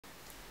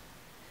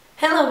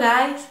Hello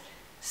guys!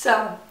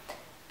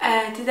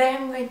 Today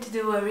I'm going to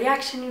do a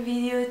reaction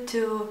video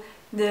to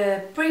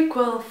the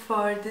prequel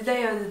for The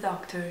Day of the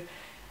Doctor.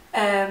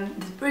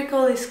 The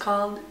prequel is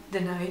called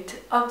The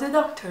Night of the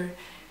Doctor.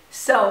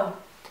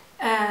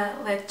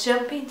 Let's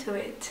jump into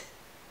it.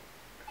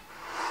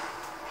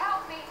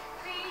 Help me,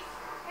 please!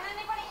 Can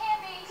anybody hear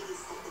me? Please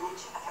state the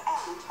nature of your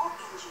ailment or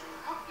injury.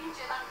 I'm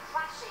injured, I'm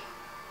crashing.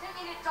 Don't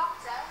need a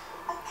doctor.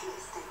 A clear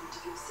statement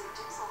of your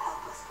symptoms will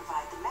help us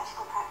provide the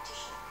medical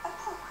practitioner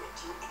appropriate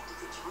to your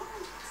individual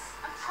needs.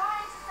 I'm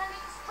trying to send a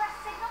distress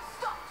signal.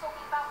 Stop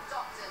talking about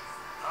doctors.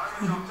 I'm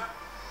a doctor.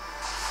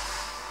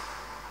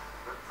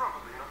 But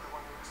probably not the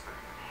one you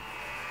expected.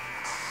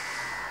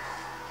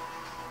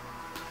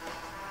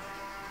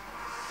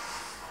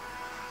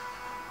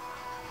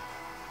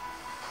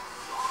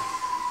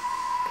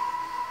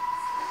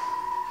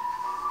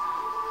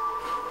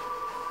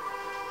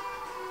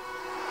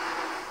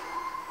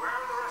 Where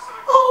are the rest of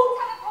the... Oh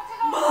Teleported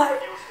on. my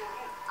You're still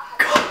here.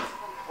 god!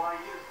 Why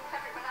you?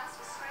 Everyone else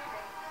was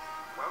screaming.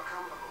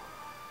 Welcome aboard.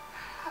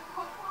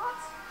 What?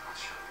 I'll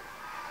show you.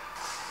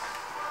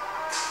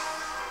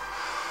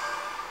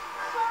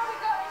 Where are we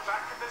going?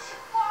 Back of the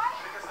ship. Why?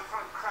 Because the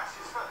front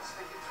crashes first.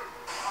 Think it through.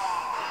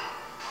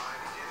 Why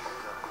did you do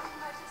that?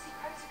 Emergency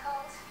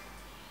protocols.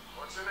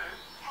 What's your name?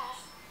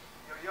 Cass,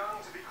 You're young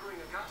to be crewing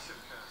a gunship,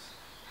 Cass.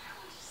 I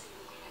want to see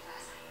the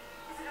universe.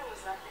 Is it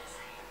always like this?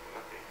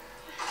 Lucky.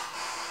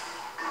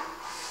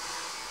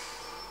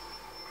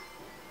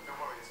 Don't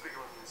worry, it's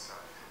bigger on the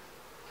inside.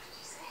 What did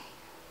you say?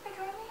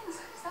 Bigger on the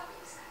inside, is that what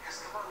you said?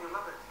 Yes, come on, you'll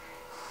love it.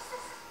 Is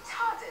this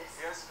TARDIS?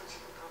 Yes, but you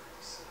can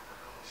perfectly see it, I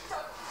promise you.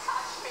 Don't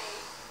touch me!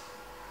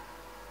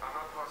 I'm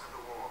not part of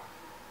the war.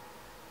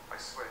 I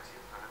swear to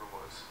you, I never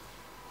was.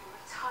 You're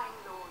a Time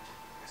Lord.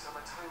 Yes, I'm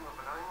a Time Lord,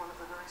 but I'm one of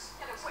the nice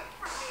Get ones. away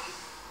from me!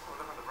 Oh,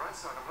 look on the bright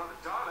side, I'm not a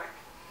Dalek.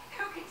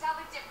 Who can tell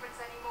the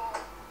difference anymore?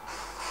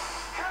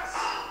 Cass!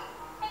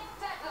 It's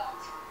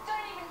deadlocked.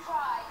 Don't even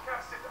try.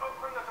 Cass, just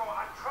open the door.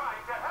 I'm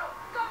trying to help.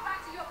 Go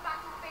back to your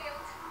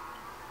battlefield.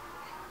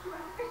 You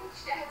haven't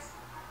finished yet.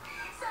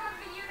 Some of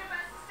the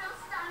universe is still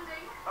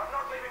standing. I'm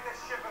not leaving this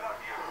ship without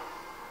you.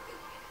 You're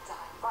gonna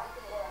die right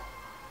here.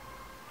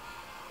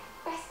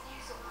 Best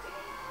news all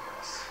day.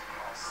 Yes,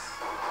 yes.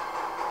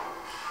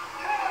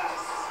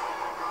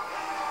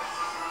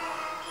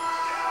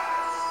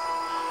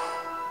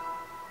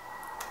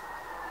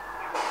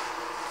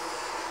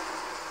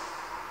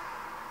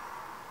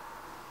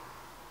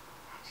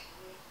 And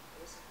here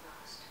is at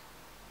last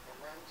the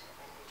man to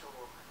end it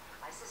all.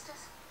 My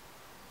sisters,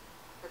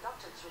 the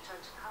doctor has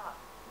returned to Kar.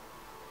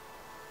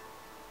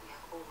 We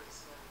have always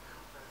known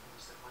from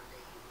bones that one day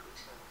he would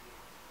return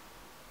here.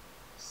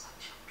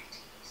 Such a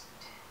pity he's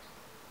dead.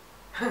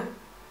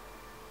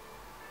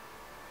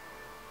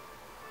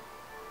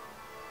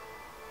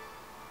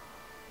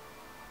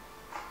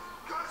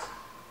 Gus!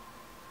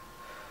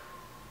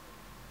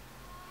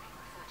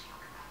 Refer to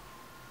your companion.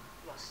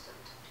 You're still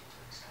attempting to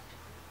extract her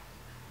from the wreck.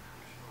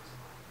 She was a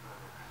mighty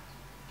murderer.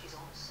 She's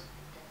almost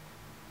certainly dead.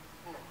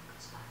 No one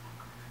could survive that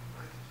grief.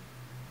 Right?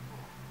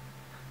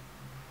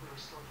 We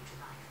restore you to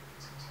life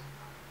with some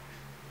telephone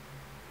connection.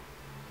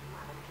 You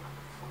have a little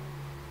under 4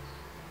 minutes.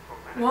 4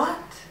 minutes.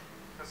 What?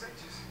 That's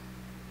ages.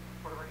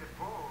 What if I get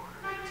bored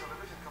and need a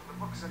television, a couple of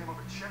books, any more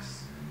but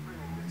chess?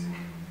 Bringing meeting.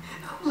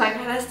 Oh my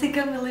god, I still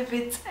can't believe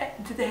it's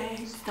The Day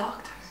of the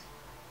Doctor.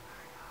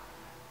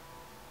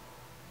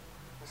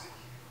 Is it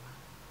you?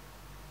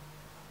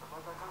 Am I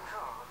back on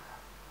Kar?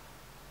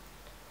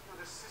 You're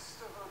the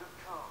sisterhood of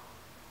Kar.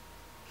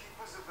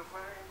 Keepers of the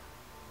flame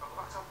of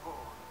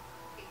Utterborn.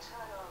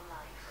 Eternal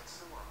life.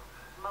 That's the one.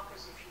 Mock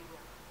as if you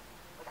will.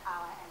 But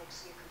our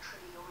elixir can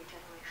trigger your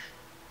regeneration.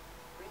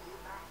 Bring you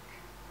back.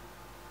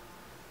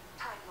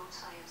 Time Lord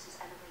science is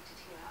elevated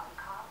here on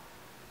Kar.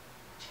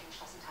 Change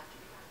doesn't have to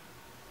be done.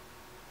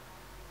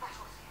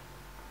 Battlefield.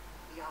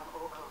 Young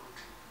or old.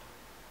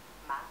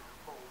 Man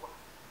or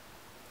woman.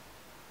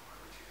 Why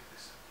would you do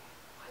this to me?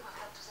 You have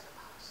helped us in the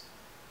past.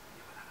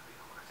 You would never be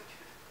the worth it.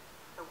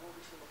 The war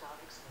between the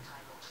Daleks and the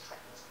Time Lords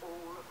threatens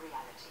all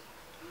reality.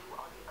 You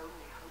are the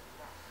only hope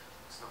left.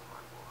 It's not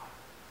my war.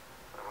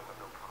 But I want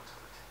them no part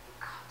of it. You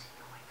can't take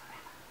your way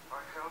forever.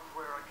 I help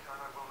where I can.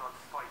 I will not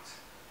fight.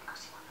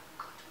 Because you are the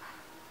good man,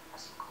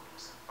 as you call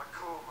yourself. I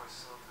call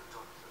myself the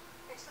Doctor.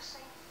 It's the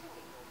same thing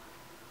in your mind.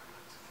 I'd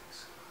like to think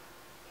so.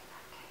 In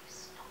that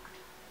case,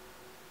 Doctor,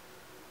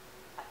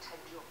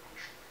 attend your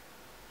patient.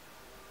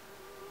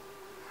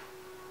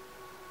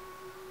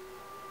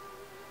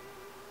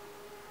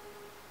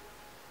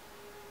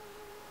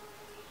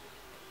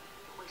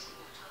 You're wasting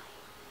your time.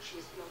 She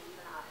is beyond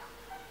even I am.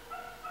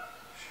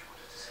 She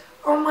wanted to say,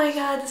 Oh my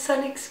god, the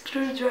sonic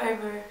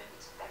screwdriver.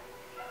 It's very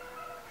near.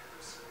 I could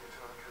have seen it.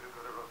 I could have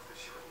got her off this.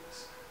 She wouldn't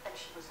listen. And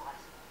she was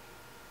wiser than you.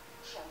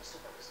 She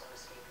understood there was no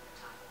escaping the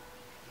time.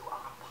 You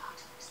are a part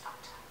of this,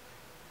 Doctor.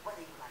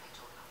 Whether you like it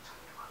or not.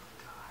 You want to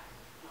die.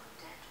 You're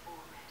dead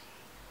already.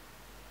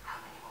 How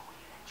many more will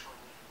you let join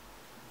you?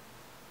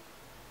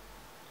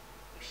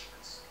 If she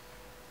could speak,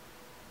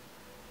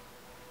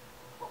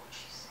 what would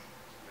she say?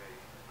 Me,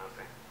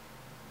 nothing.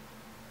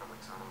 I'm a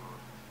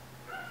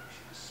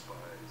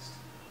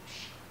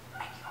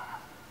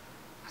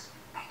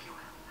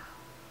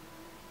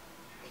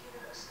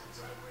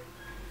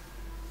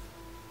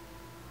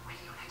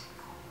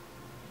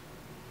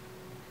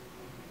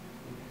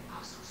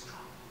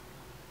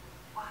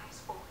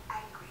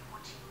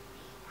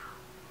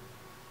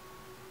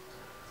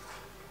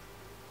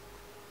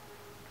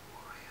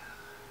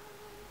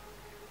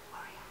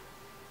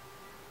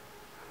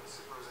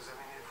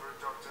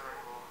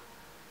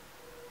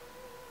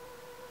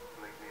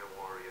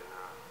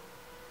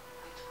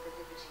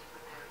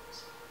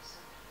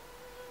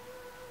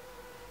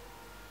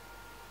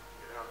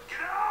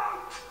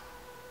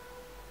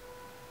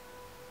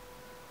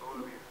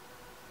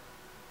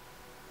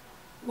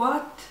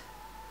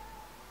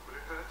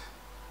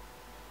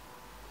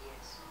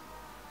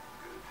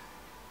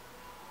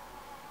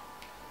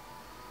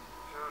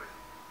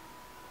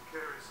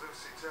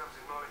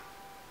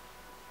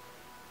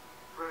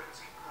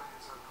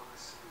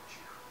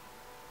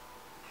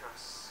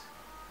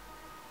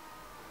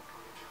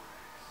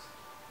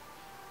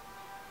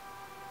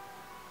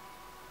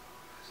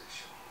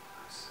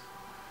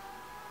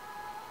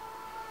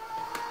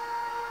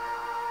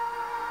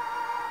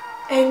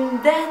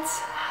And that's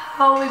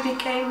how we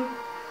became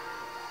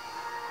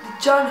the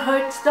John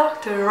Hurt's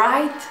doctor,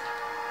 right?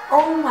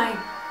 Oh my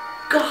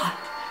god!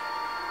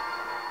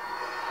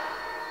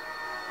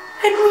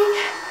 And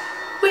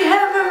we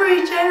have a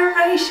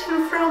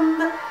regeneration from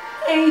the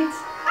 8th.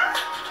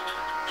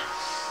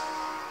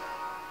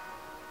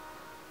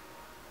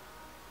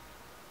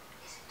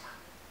 Is it done?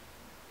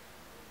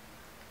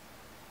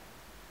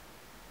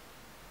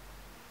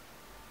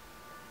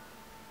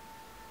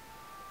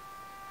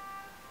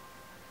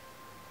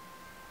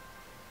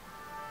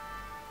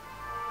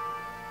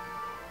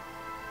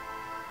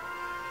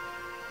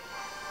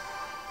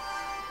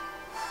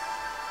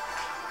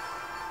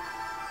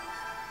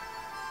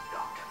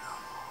 Dr.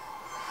 Noble.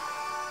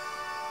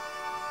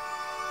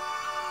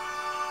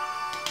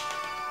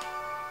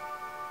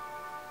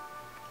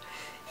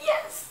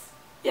 Yes!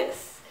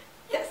 Yes!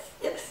 Yes!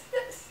 Yes!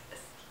 Yes!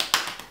 Yes!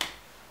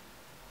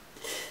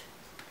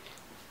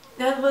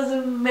 That was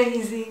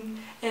amazing,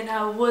 and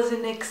I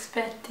wasn't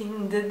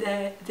expecting the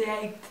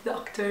 8th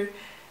Doctor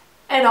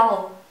at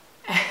all.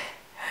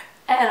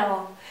 At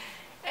all.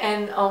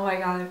 And oh my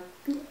god,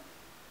 I'm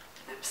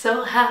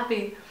so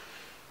happy.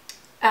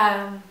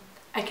 I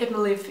can't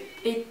believe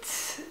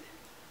it's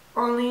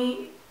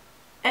only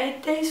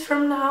 8 days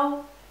from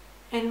now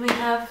and we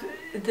have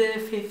the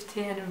 50th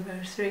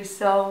anniversary,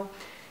 so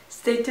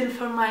stay tuned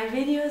for my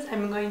videos.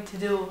 I'm going to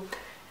do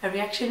a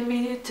reaction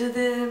video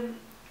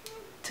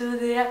to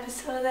the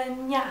episode,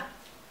 and yeah,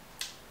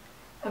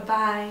 bye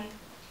bye.